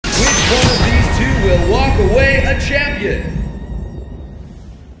one of these two will walk away a champion.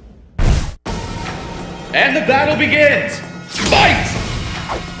 And the battle begins. Fight!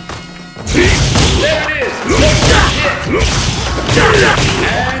 There it is. The first hit.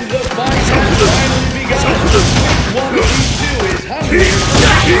 And the fight has finally begun. Which one of these two is hungry for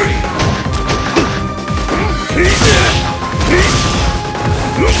victory?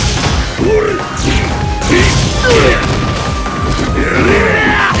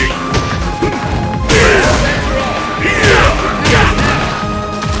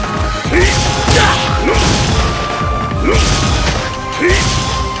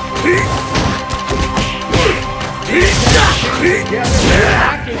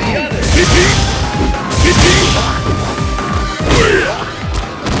 After the other.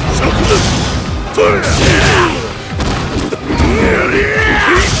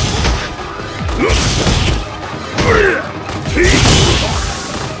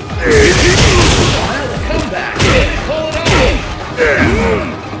 Come back. Pull it off.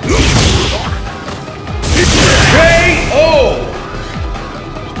 KO!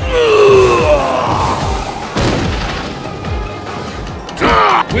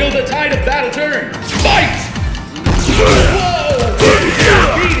 Will the tide of battle turn? Fight! Whoa!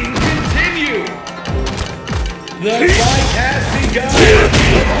 Beatings continue! The fight has begun!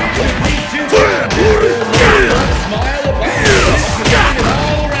 Which of these two will smile upon this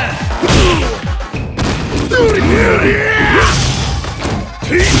all around?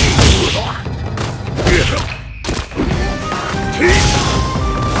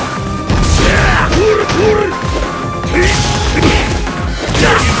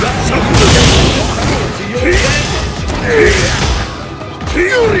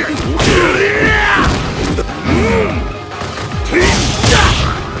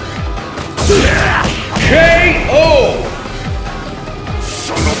 KO!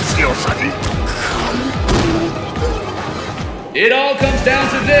 It all comes down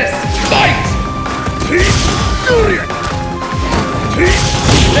to this. Fight!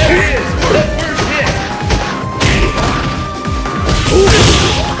 There it is, the first hit.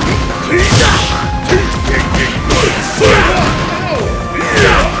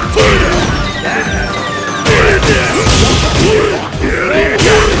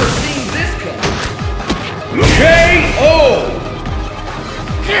 KO!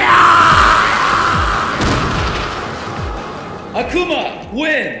 Akuma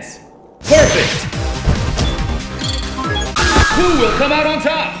wins! Perfect! Who will come out on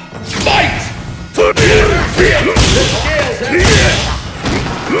top? Fight! The scales have tipped!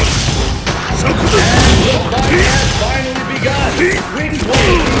 And the fight has finally begun! Which one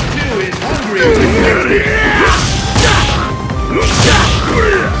of these two is hungry for victory?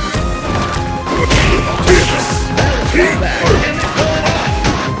 Come back and they pull it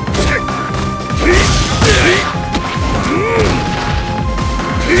off!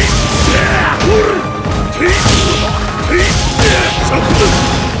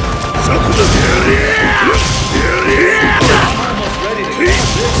 Almost ready to go.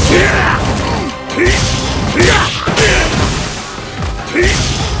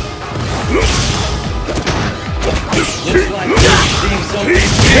 Looks like you're seeing something.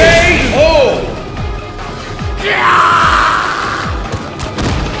 KO!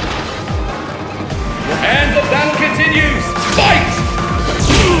 And the battle continues. Fight!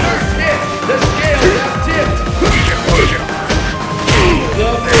 First hit. The scales have tipped. The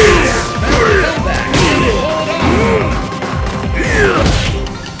first comeback. And they pull it off.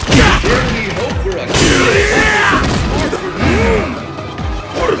 Dare we hope for a score for them?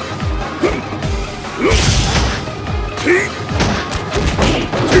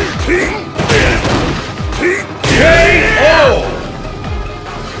 KO!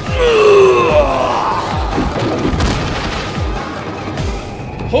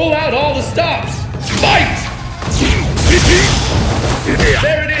 Pull out all the stops! Fight!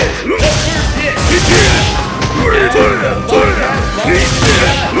 There it is! The first hit! And the fight has finally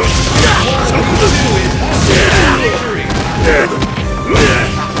begun! One of the two is hungry for victory!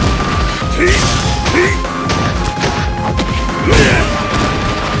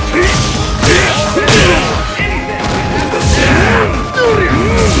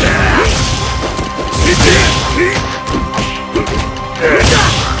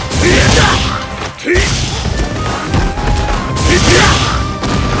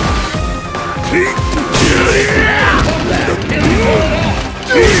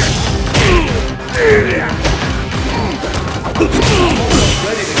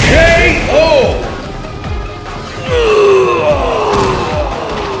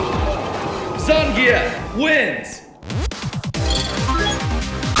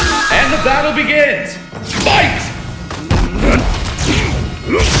 And the battle begins! Fight!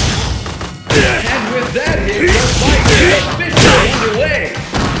 And with that hit, the fight is officially underway!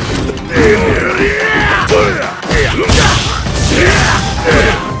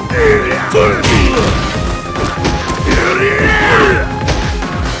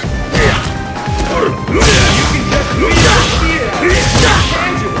 You can just feel the fear. It's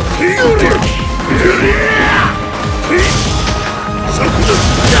tangible. Can they pull it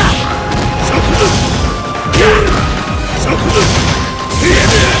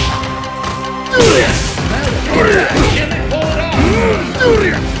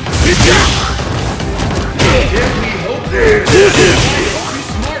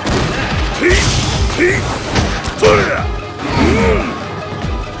off? If we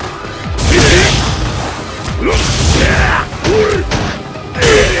hope for it, I hope he's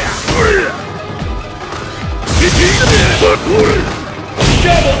smart for that.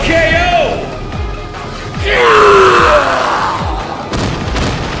 Double KO!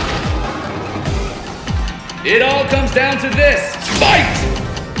 It all comes down to this. Fight!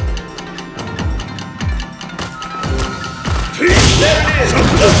 There it is, the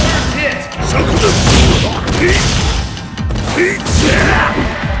first hit.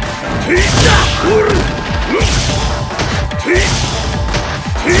 We're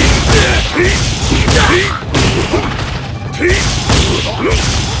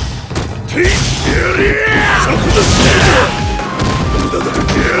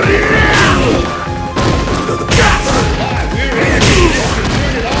in this to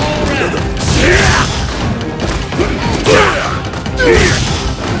turn it all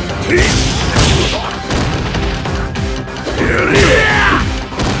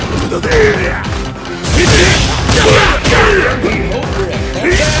around. We hope for a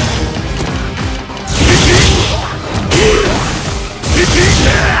comeback.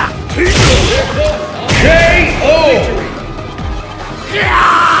 KO!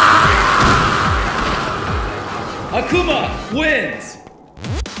 Akuma wins!